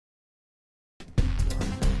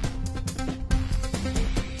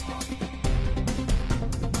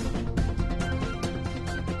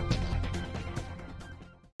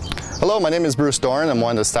Hello, my name is Bruce Doran. I'm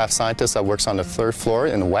one of the staff scientists that works on the third floor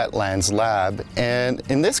in the Wetlands lab. And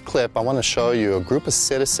in this clip, I want to show you a group of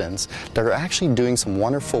citizens that are actually doing some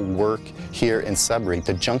wonderful work here in Sudbury,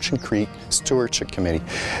 the Junction Creek Stewardship Committee.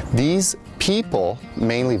 These people,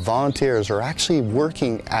 mainly volunteers, are actually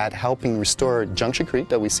working at helping restore Junction Creek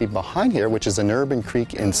that we see behind here, which is an urban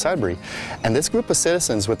creek in Sudbury. And this group of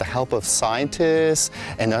citizens, with the help of scientists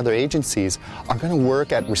and other agencies, are going to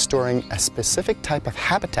work at restoring a specific type of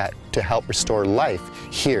habitat to help restore life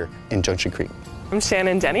here in Junction Creek. I'm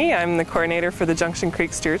Shannon Denny. I'm the coordinator for the Junction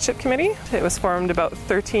Creek Stewardship Committee. It was formed about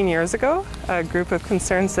 13 years ago. A group of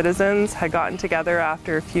concerned citizens had gotten together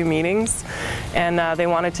after a few meetings, and they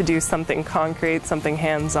wanted to do something concrete, something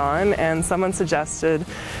hands-on, and someone suggested,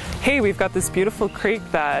 hey, we've got this beautiful creek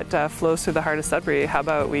that flows through the heart of Sudbury. How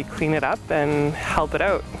about we clean it up and help it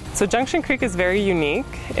out? So Junction Creek is very unique.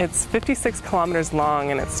 It's 56 kilometers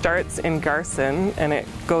long, and it starts in Garson, and it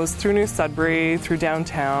goes through New Sudbury, through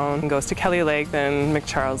downtown, and goes to Kelly Lake, then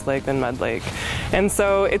McCharles Lake, then Mud Lake. And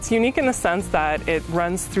so it's unique in the sense that it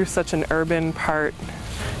runs through such an urban part,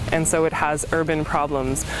 and so it has urban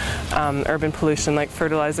problems, urban pollution like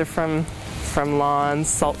fertilizer from lawns,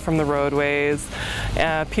 salt from the roadways,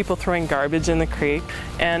 people throwing garbage in the creek.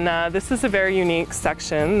 And this is a very unique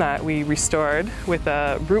section that we restored with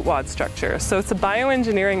a root wad structure. So it's a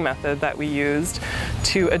bioengineering method that we used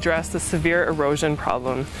to address the severe erosion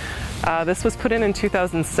problem. This was put in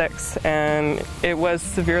 2006, and it was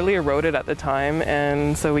severely eroded at the time,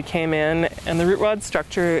 and so we came in, and the root wad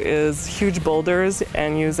structure is huge boulders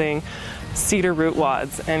and using cedar root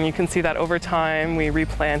wads, and you can see that over time we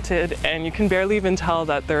replanted, and you can barely even tell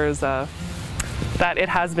that that it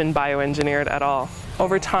has been bioengineered at all.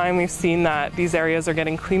 Over time we've seen that these areas are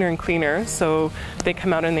getting cleaner and cleaner, so they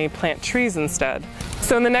come out and they plant trees instead.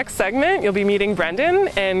 So in the next segment you'll be meeting Brendan,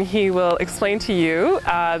 and he will explain to you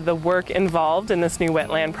the work involved in this new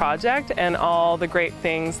wetland project and all the great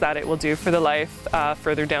things that it will do for the life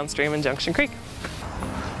further downstream in Junction Creek.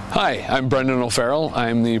 Hi, I'm Brendan O'Farrell.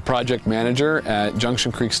 I'm the project manager at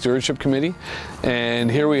Junction Creek Stewardship Committee,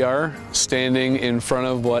 and here we are standing in front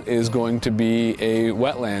of what is going to be a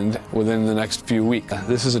wetland within the next few weeks.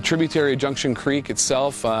 This is a tributary of Junction Creek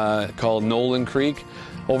itself called Nolan Creek.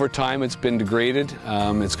 Over time it's been degraded.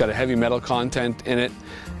 It's got a heavy metal content in it,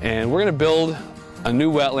 and we're going to build a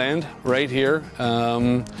new wetland right here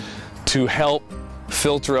to help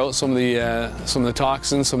filter out some of the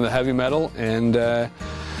toxins, some of the heavy metal, and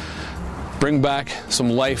bring back some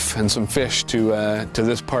life and some fish to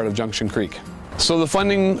this part of Junction Creek. So the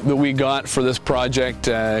funding that we got for this project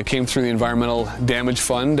came through the Environmental Damage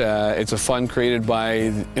Fund. It's a fund created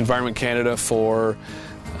by Environment Canada for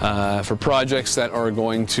projects that are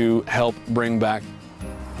going to help bring back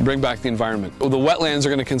the environment. The wetlands are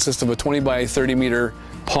going to consist of a 20 by 30 meter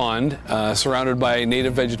pond surrounded by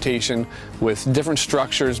native vegetation with different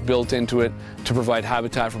structures built into it to provide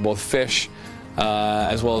habitat for both fish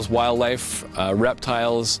as well as wildlife,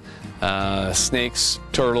 reptiles, snakes,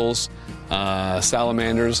 turtles,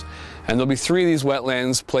 salamanders, and there'll be 3 of these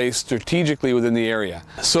wetlands placed strategically within the area.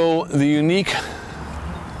 So the unique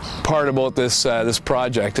part about this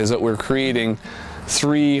project is that we're creating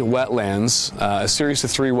 3 wetlands, a series of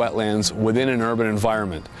 3 wetlands within an urban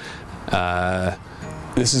environment.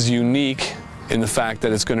 This is unique in the fact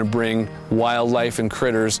that it's going to bring wildlife and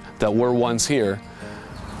critters that were once here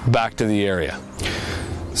back to the area.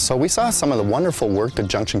 So we saw some of the wonderful work the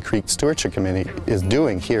Junction Creek Stewardship Committee is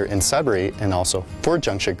doing here in Sudbury and also for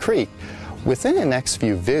Junction Creek. Within the next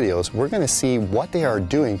few videos, we're going to see what they are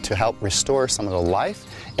doing to help restore some of the life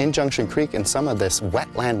in Junction Creek and some of this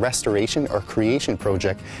wetland restoration or creation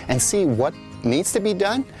project, and see what needs to be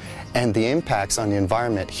done and the impacts on the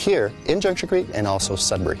environment here in Junction Creek and also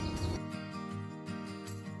Sudbury.